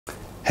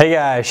Hey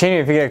guys, Shane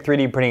here, Fugatech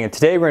 3D Printing, and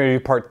today we're going to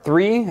do part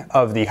 3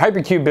 of the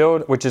HyperCube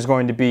build, which is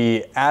going to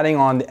be adding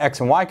on the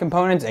X and Y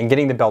components and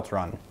getting the belts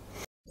run.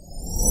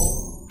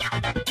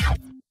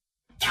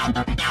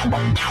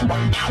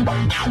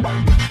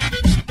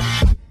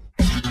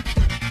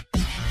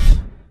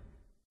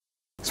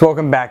 So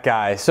welcome back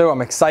guys. So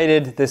I'm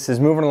excited. This is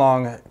moving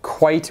along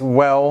quite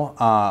well.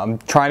 I'm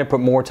trying to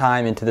put more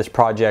time into this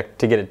project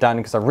to get it done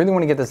because I really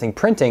want to get this thing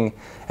printing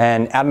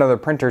and add another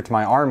printer to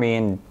my army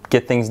and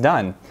get things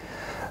done.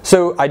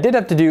 So I did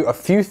have to do a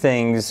few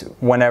things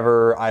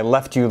whenever I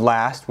left you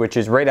last, which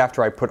is right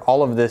after I put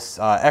all of this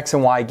X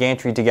and Y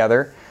gantry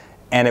together,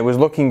 and it was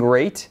looking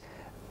great,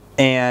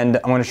 and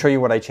I'm going to show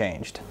you what I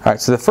changed. All right,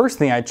 so the first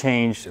thing I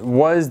changed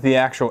was the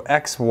actual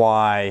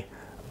XY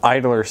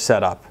idler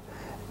setup,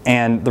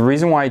 and the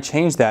reason why I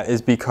changed that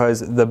is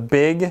because the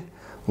big,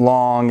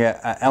 long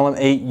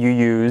LM8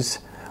 UUs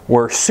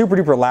were super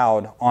duper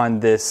loud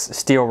on this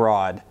steel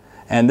rod,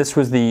 and this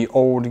was the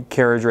old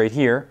carriage right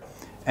here.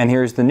 And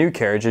here's the new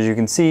carriage. As you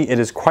can see, it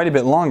is quite a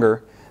bit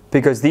longer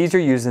because these are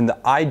using the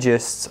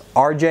IGIST's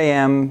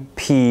RJM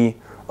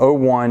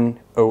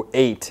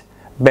P0108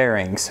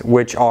 bearings,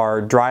 which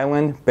are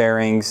dryland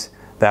bearings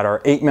that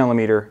are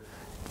 8mm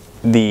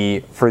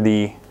for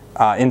the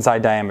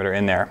inside diameter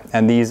in there.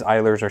 And these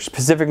idlers are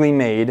specifically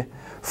made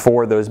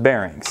for those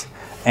bearings.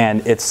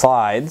 And it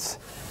slides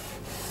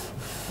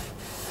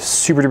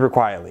super duper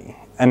quietly.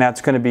 And that's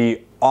going to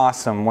be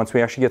awesome once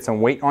we actually get some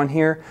weight on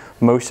here.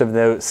 Most of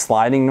the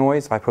sliding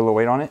noise, if I put a little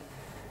weight on it,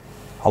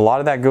 a lot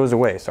of that goes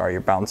away. Sorry,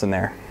 you're bouncing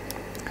there.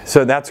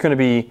 So that's going to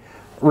be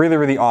really,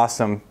 really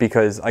awesome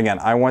because, again,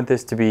 I want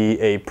this to be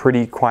a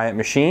pretty quiet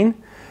machine,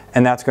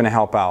 and that's going to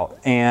help out.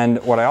 And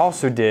what I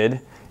also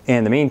did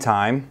in the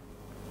meantime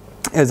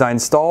is I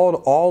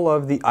installed all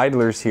of the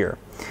idlers here.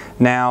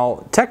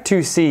 Now, Tech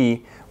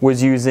 2C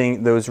was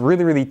using those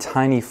really, really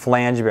tiny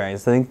flange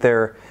bearings. I think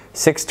they're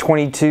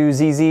 622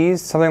 ZZs,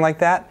 something like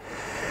that.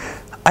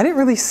 I didn't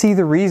really see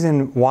the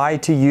reason why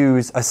to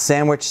use a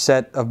sandwich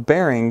set of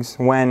bearings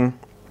when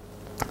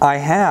I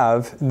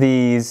have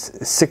these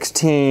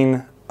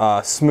 16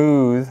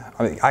 smooth,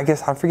 I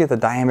guess I forget the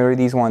diameter of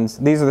these ones.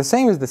 These are the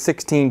same as the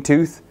 16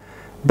 tooth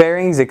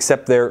bearings,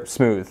 except they're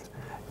smooth.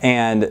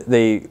 And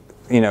they,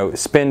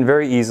 spin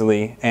very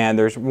easily. And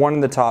there's one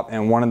in the top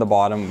and one in the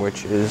bottom,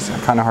 which is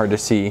kind of hard to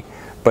see.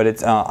 But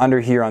it's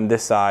under here on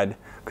this side,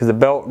 because the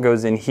belt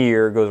goes in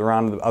here, goes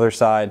around to the other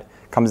side,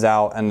 comes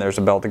out, and there's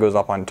a belt that goes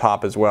up on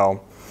top as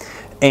well.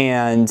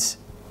 And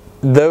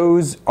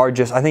those are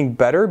just, I think,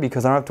 better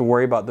because I don't have to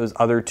worry about those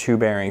other two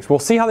bearings. We'll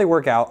see how they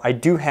work out. I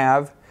do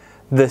have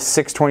the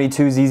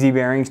 622 ZZ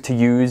bearings to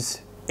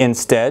use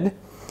instead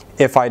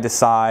if I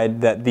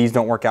decide that these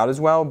don't work out as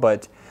well,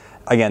 but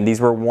again,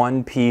 these were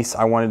one piece.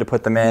 I wanted to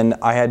put them in.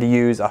 I had to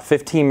use a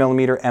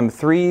 15mm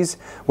M3s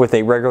with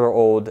a regular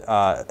old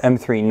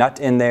M3 nut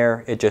in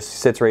there. It just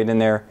sits right in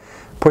there.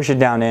 Push it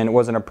down in, it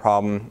wasn't a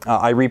problem.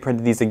 I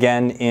reprinted these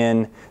again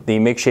in the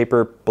Make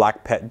Shaper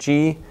Black Pet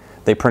G.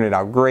 They printed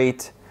out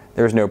great.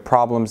 There's no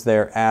problems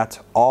there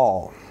at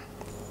all.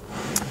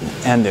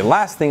 And the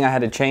last thing I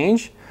had to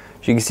change,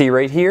 as you can see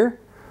right here,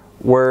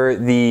 were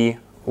the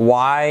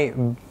Y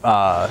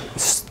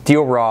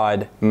steel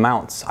rod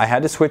mounts. I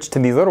had to switch to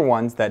these little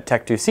ones that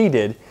Tech 2C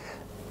did.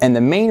 And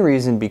the main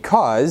reason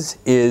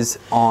is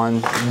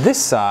on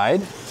this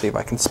side, see if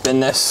I can spin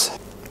this.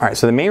 All right,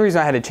 so the main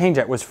reason I had to change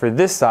that was for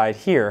this side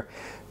here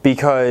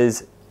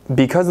because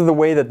of the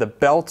way that the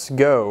belts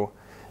go,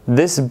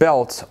 this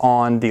belt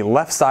on the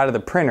left side of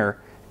the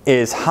printer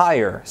is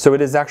higher. So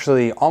it is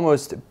actually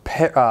almost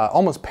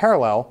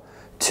parallel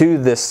to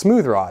this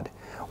smooth rod,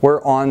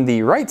 where on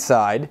the right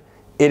side,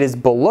 it is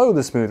below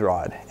the smooth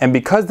rod. And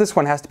because this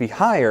one has to be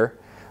higher,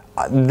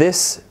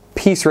 this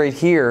piece right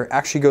here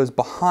actually goes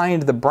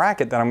behind the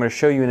bracket that I'm going to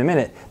show you in a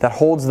minute that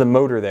holds the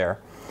motor there.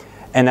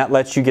 And that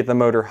lets you get the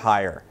motor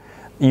higher.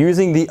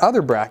 Using the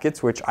other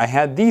brackets, which I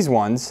had these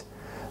ones,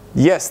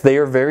 yes, they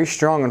are very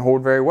strong and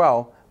hold very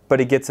well, but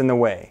it gets in the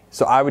way.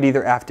 So I would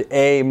either have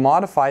to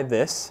modify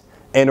this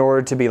in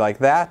order to be like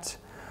that,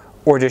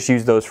 or just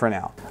use those for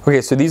now.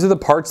 Okay, so these are the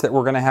parts that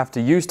we're gonna have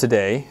to use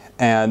today,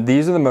 and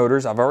these are the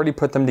motors. I've already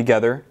put them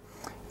together,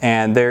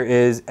 and there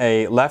is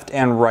a left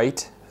and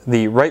right.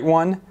 The right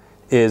one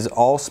is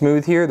all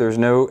smooth here. There's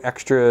no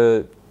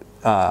extra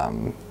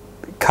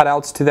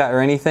cutouts to that or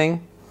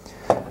anything,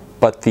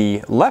 but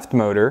the left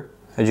motor,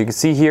 as you can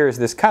see here, is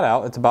this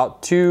cutout. It's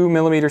about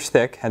 2mm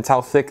thick. That's how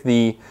thick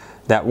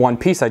that one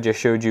piece I just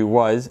showed you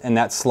was, and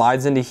that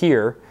slides into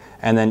here.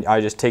 And then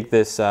I just take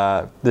this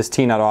this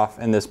T-nut off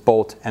and this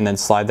bolt, and then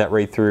slide that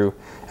right through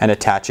and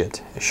attach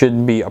it. It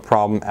shouldn't be a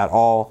problem at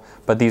all.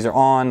 But these are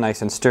on,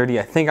 nice and sturdy.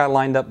 I think I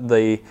lined up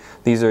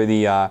these are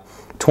the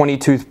 20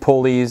 tooth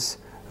pulleys,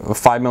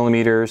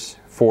 5mm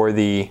for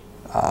the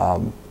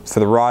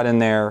rod in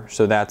there.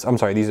 So that's, I'm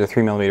sorry, these are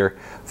 3mm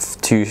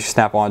to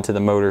snap onto the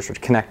motors or to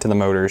connect to the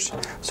motors.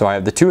 So I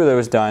have the two of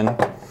those done.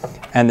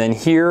 And then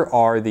here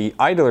are the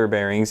idler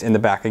bearings in the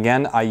back.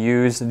 Again, I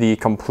use the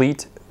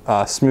complete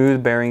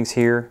smooth bearings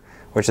here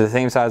which is the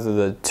same size as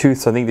the tooth.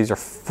 So I think these are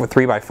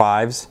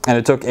 3x5s. And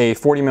it took a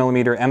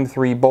 40mm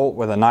M3 bolt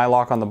with a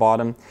nylock on the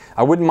bottom.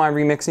 I wouldn't mind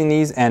remixing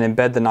these and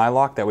embed the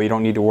nylock. That way you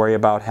don't need to worry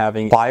about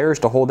having pliers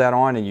to hold that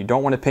on, and you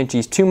don't want to pinch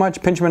these too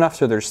much. Pinch them enough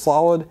so they're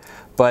solid,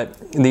 but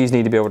these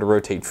need to be able to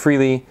rotate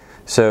freely.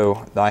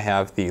 So I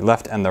have the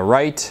left and the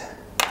right.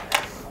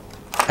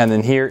 And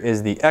then here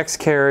is the X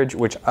carriage,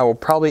 which I will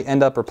probably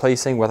end up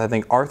replacing with, I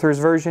think, Arthur's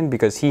version,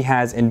 because he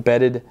has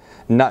embedded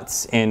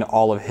nuts in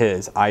all of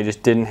his. I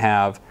just didn't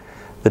have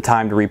the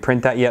time to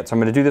reprint that yet, so I'm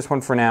going to do this one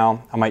for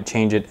now. I might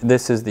change it.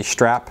 This is the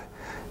strap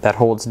that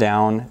holds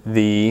down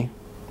the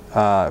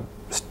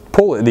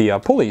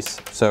pulleys.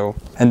 So,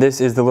 and this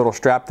is the little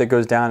strap that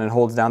goes down and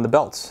holds down the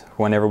belts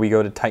whenever we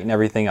go to tighten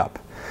everything up.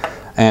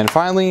 And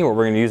finally, what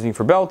we're going to be using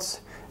for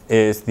belts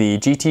is the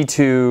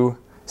GT2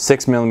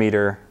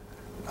 6mm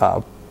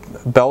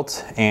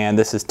belt, and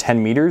this is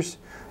 10 meters.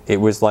 It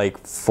was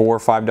like $4 or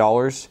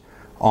 $5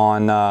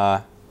 on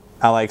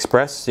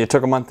AliExpress. It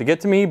took a month to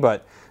get to me,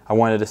 but I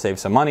wanted to save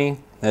some money.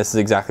 This is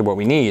exactly what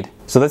we need.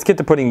 So let's get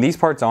to putting these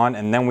parts on,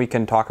 and then we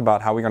can talk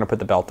about how we're going to put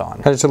the belt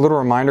on. Just a little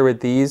reminder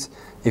with these,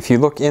 if you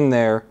look in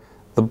there,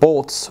 the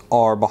bolts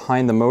are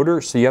behind the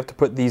motor, so you have to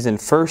put these in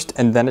first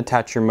and then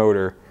attach your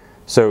motor.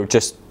 So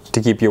just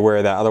to keep you aware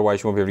of that,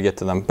 otherwise you won't be able to get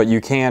to them. But you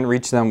can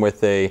reach them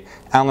with a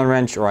Allen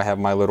wrench, or I have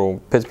my little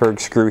Pittsburgh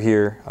screw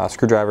here,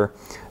 screwdriver,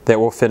 that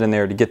will fit in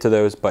there to get to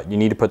those, but you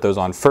need to put those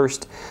on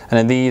first. And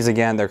then these,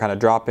 again, they're kind of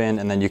drop in,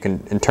 and then you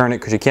can turn it,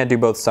 because you can't do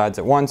both sides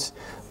at once.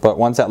 But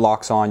once that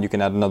locks on, you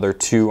can add another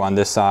 2 on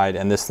this side,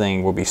 and this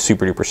thing will be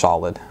super duper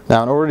solid.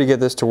 Now, in order to get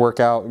this to work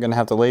out, we're going to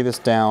have to lay this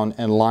down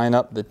and line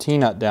up the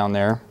T-nut down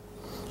there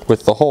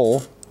with the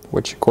hole,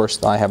 which of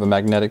course I have a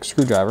magnetic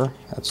screwdriver.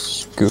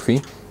 That's goofy.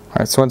 All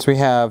right, so once we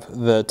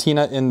have the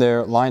T-nut in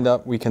there lined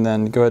up, we can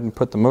then go ahead and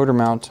put the motor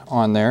mount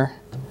on there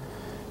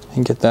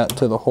and get that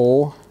to the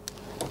hole,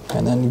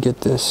 and then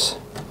get this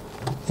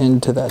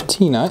into that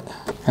T-nut.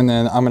 And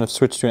then I'm going to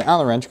switch to an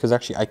Allen wrench, because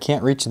actually I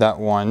can't reach that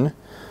one.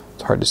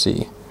 It's hard to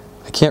see.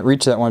 I can't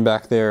reach that one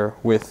back there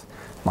with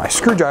my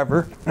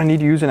screwdriver. I need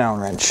to use an Allen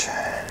wrench.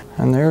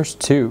 And there's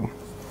 2.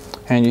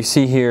 And you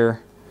see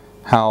here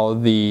how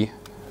the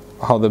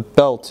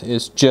belt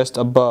is just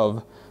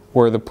above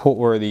where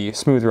the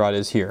smooth rod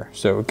is here.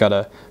 So we've got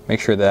to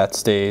make sure that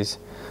stays.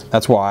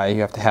 That's why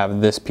you have to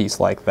have this piece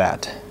like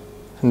that.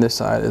 And this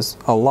side is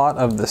a lot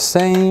of the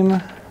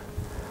same.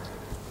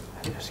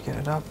 Just get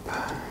it up.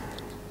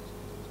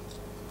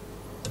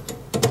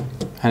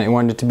 And I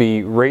wanted it to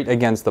be right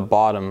against the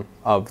bottom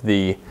of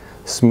the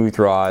smooth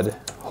rod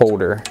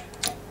holder.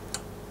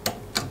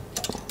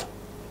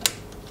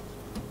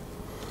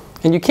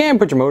 And you can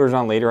put your motors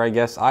on later, I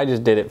guess. I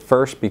just did it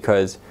first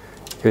because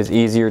it was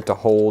easier to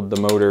hold the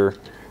motor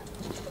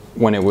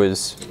when it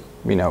was,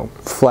 you know,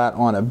 flat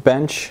on a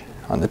bench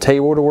on the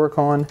table to work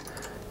on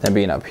than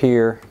being up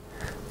here.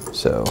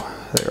 So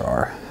there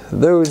are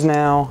those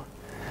now.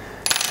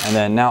 And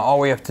then now all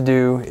we have to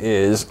do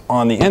is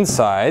on the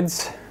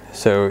insides,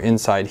 so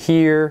inside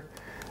here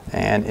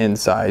and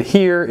inside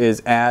here,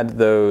 is add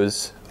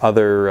those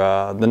other,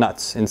 the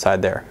nuts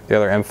inside there, the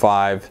other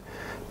M5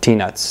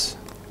 T-nuts.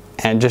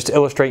 And just to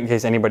illustrate in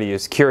case anybody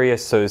is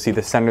curious, so you see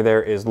the center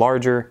there is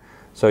larger,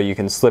 so you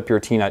can slip your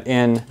T-nut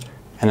in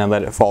and then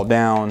let it fall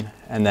down,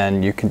 and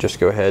then you can just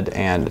go ahead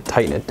and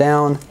tighten it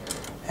down,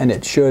 and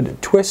it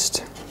should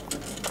twist.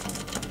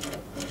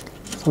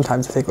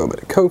 Sometimes I take a little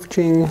bit of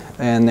coaching,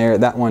 and there,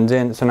 that one's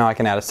in. So now I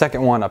can add a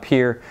second one up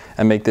here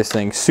and make this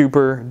thing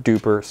super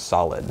duper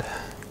solid.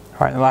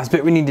 All right, the last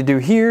bit we need to do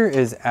here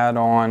is add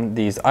on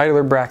these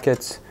idler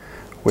brackets,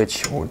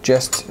 which will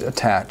just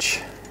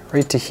attach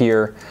right to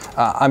here.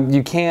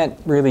 You can't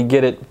really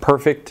get it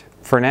perfect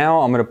for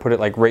now. I'm gonna put it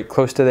like right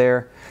close to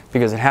there,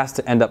 because it has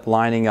to end up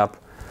lining up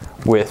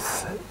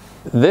with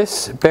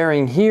this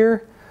bearing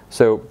here.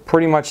 So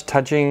pretty much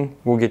touching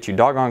will get you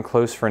doggone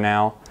close for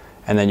now.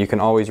 And then you can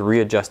always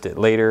readjust it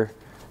later,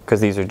 because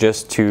these are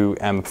just 2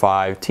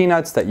 M5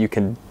 T-nuts that you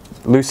can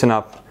loosen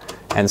up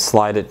and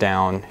slide it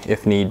down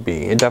if need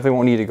be. It definitely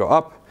won't need to go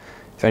up.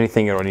 If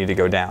anything, it'll need to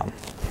go down.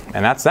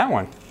 And that's that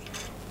one.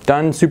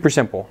 Done, super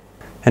simple.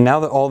 And now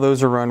that all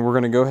those are run, we're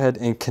gonna go ahead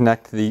and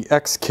connect the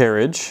X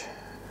carriage,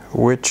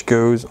 which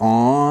goes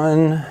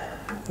on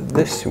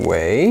this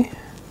way.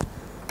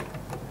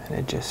 And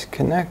it just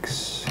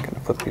connects.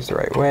 Gonna flip these the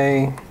right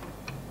way.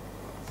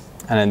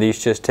 And then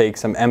these just take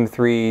some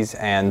M3s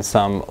and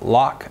some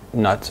lock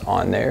nuts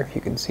on there, if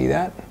you can see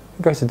that.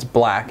 I guess it's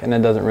black and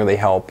it doesn't really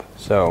help.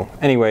 So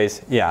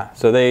anyways, yeah,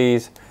 so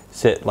these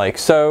sit like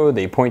so,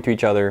 they point to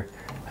each other,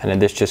 and then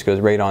this just goes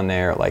right on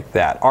there like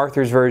that.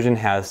 Arthur's version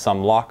has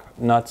some lock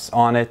nuts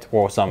on it,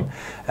 or some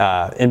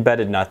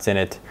embedded nuts in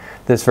it.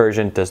 This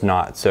version does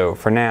not, so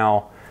for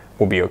now,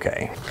 we'll be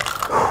okay.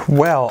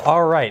 Well,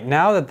 all right,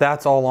 now that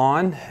that's all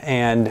on,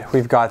 and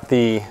we've got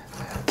the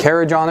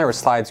carriage on there, which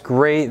slides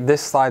great.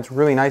 This slides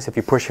really nice if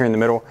you push here in the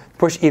middle.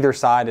 Push either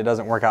side, it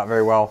doesn't work out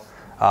very well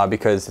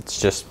because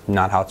it's just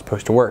not how it's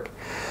supposed to work.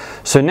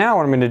 So now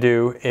what I'm going to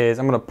do is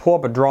I'm going to pull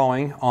up a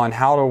drawing on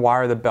how to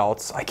wire the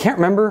belts. I can't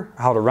remember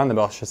how to run the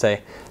belts, I should say.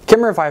 I can't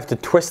remember if I have to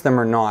twist them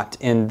or not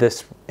in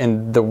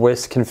the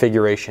whisk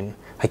configuration.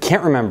 I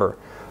can't remember.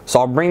 So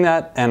I'll bring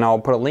that and I'll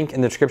put a link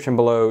in the description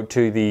below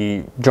to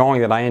the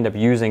drawing that I end up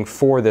using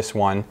for this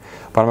one.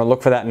 But I'm going to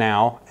look for that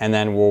now, and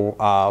then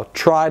we'll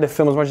try to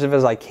film as much of it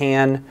as I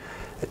can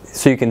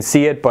so you can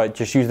see it, but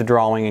just use the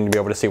drawing and you'll be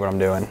able to see what I'm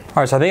doing. All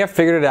right, so I think I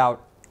figured it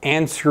out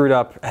and screwed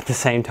up at the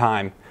same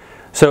time.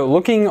 So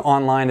looking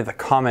online at the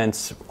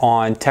comments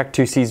on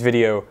Tech2C's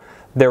video,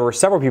 there were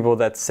several people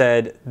that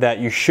said that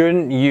you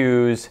shouldn't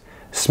use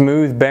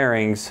smooth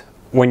bearings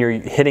when you're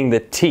hitting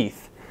the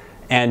teeth,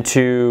 and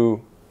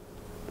to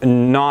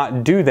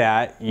not do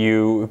that,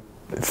 you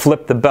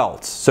flip the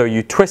belts. So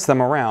you twist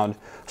them around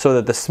so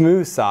that the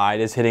smooth side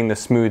is hitting the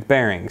smooth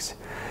bearings.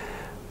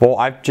 Well,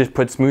 I've just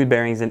put smooth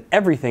bearings in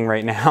everything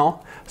right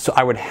now, so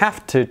I would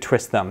have to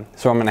twist them.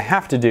 So what I'm gonna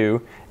have to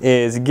do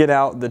is get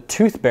out the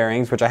tooth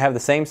bearings, which I have the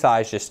same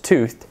size, just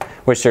toothed,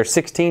 which are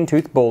 16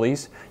 tooth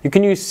pulleys. You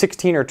can use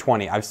 16 or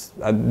 20.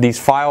 These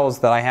files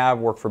that I have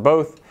work for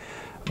both,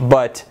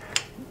 but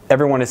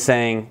everyone is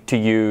saying to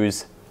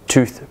use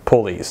tooth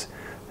pulleys,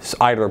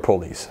 idler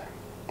pulleys,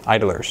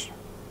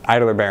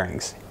 idler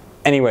bearings.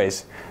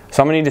 Anyways,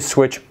 so I'm gonna need to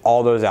switch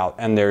all those out,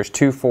 and there's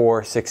 2,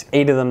 4, 6,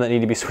 8 of them that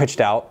need to be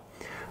switched out.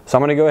 So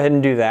I'm going to go ahead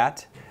and do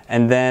that,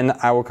 and then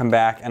I will come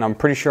back, and I'm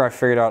pretty sure I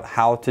figured out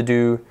how to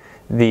do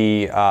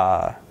the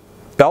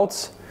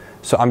belts.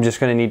 So I'm just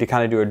going to need to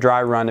kind of do a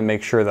dry run and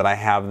make sure that I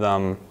have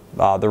them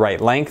the right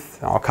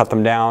length. I'll cut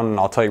them down and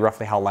I'll tell you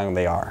roughly how long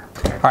they are.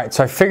 All right,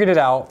 so I figured it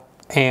out,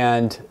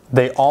 and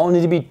they all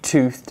need to be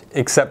toothed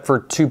except for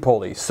 2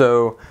 pulleys.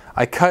 So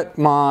I cut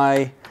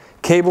my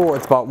cable,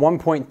 it's about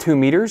 1.2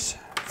 meters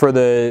for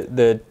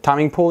the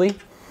timing pulley.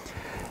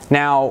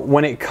 Now,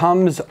 when it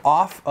comes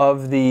off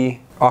the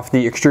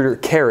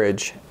extruder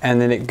carriage and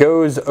then it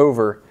goes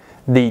over,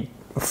 the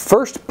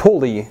first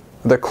pulley,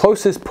 the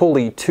closest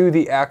pulley to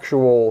the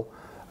actual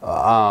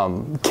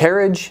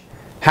carriage,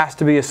 has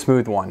to be a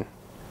smooth one.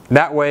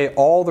 That way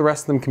all the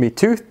rest of them can be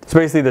toothed. So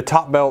basically the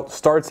top belt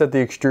starts at the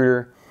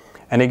extruder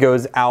and it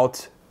goes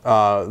out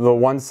the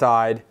one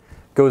side,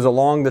 goes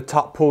along the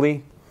top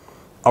pulley,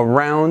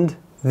 around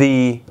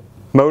the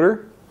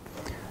motor,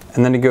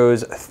 and then it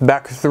goes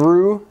back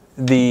through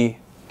the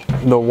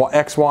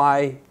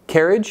XY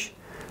carriage,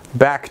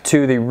 back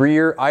to the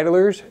rear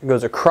idlers, it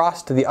goes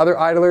across to the other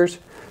idlers,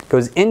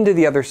 goes into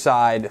the other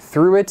side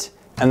through it,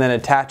 and then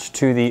attached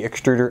to the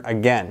extruder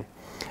again.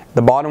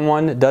 The bottom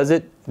one does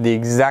it the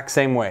exact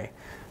same way.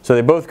 So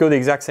they both go the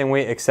exact same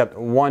way, except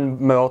one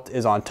belt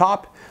is on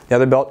top, the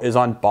other belt is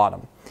on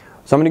bottom.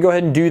 So I'm going to go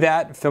ahead and do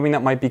that. Filming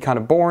that might be kind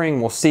of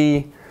boring, we'll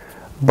see,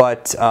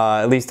 but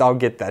at least I'll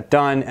get that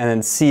done and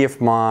then see if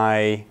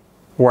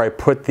where I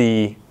put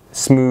the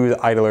smooth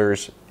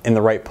idlers in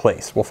the right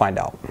place. We'll find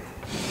out.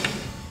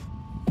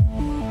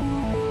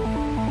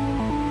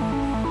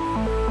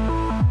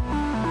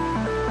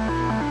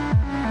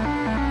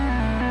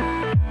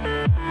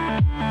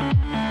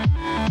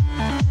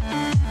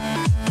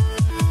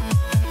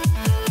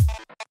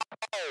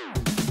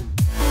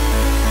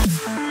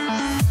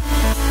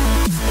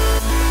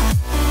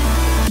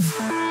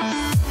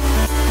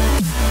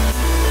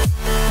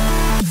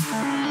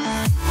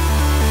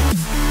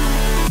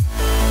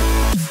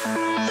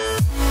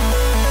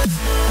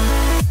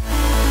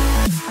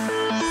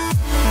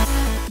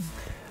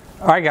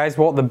 Alright guys,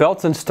 well the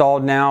belt's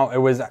installed now. It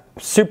was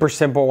super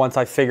simple once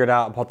I figured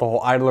out about the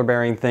whole idler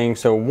bearing thing.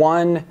 So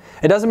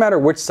it doesn't matter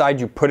which side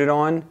you put it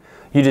on,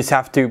 you just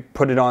have to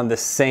put it on the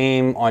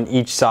same on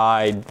each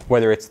side,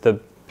 whether it's the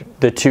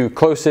 2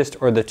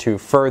 closest or the 2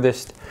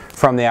 furthest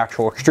from the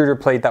actual extruder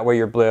plate. That way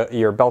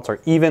your belts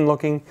are even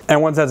looking.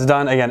 And once that's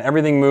done, again,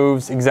 everything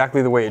moves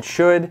exactly the way it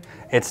should.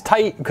 It's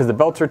tight because the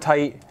belts are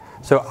tight.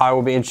 So I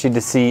will be interested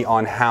to see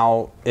on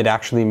how it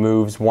actually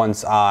moves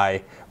once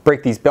I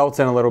break these belts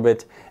in a little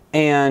bit,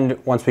 and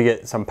once we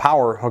get some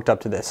power hooked up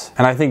to this.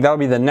 And I think that'll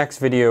be the next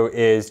video,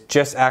 is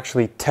just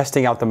actually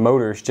testing out the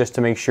motors just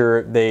to make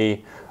sure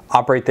they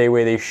operate the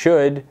way they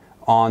should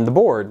on the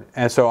board.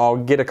 And so I'll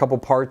get a couple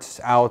parts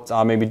out,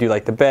 maybe do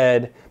like the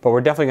bed, but we're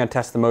definitely gonna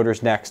test the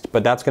motors next.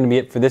 But that's gonna be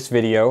it for this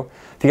video.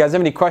 If you guys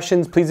have any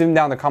questions, please leave them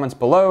down in the comments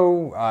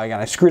below. Again,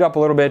 I screwed up a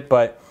little bit,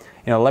 but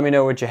let me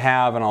know what you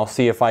have and I'll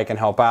see if I can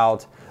help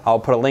out. I'll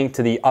put a link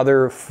to the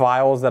other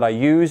files that I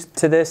used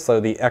to this, so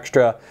the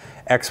extra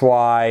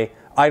XY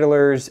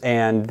idlers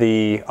and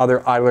the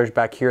other idlers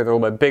back here. They're a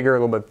little bit bigger, a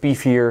little bit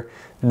beefier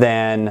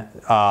than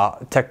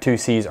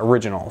Tech2C's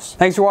originals.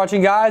 Thanks for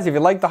watching, guys. If you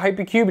like the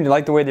HyperCube and you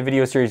like the way the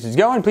video series is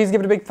going, please give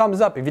it a big thumbs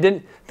up. If you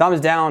didn't,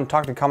 thumbs down,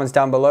 talk in the comments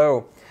down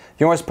below. If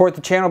you want to support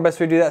the channel, best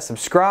way to do that,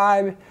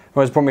 subscribe. If you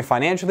want to support me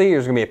financially,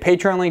 there's going to be a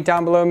Patreon link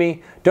down below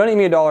me. Donate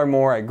me $1 or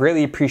more. I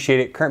greatly appreciate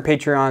it. Current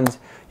Patreons,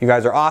 you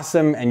guys are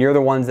awesome, and you're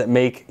the ones that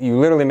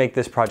literally make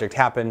this project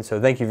happen, so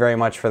thank you very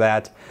much for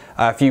that.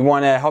 If you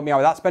want to help me out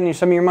without spending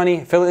some of your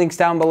money, affiliate links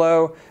down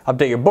below,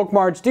 update your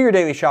bookmarks, do your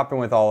daily shopping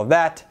with all of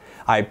that.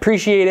 I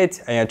appreciate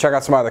it. And check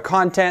out some other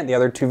content. The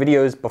other 2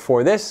 videos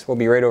before this will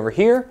be right over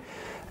here.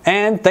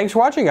 And thanks for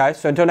watching, guys.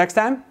 So until next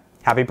time,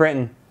 happy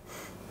printing.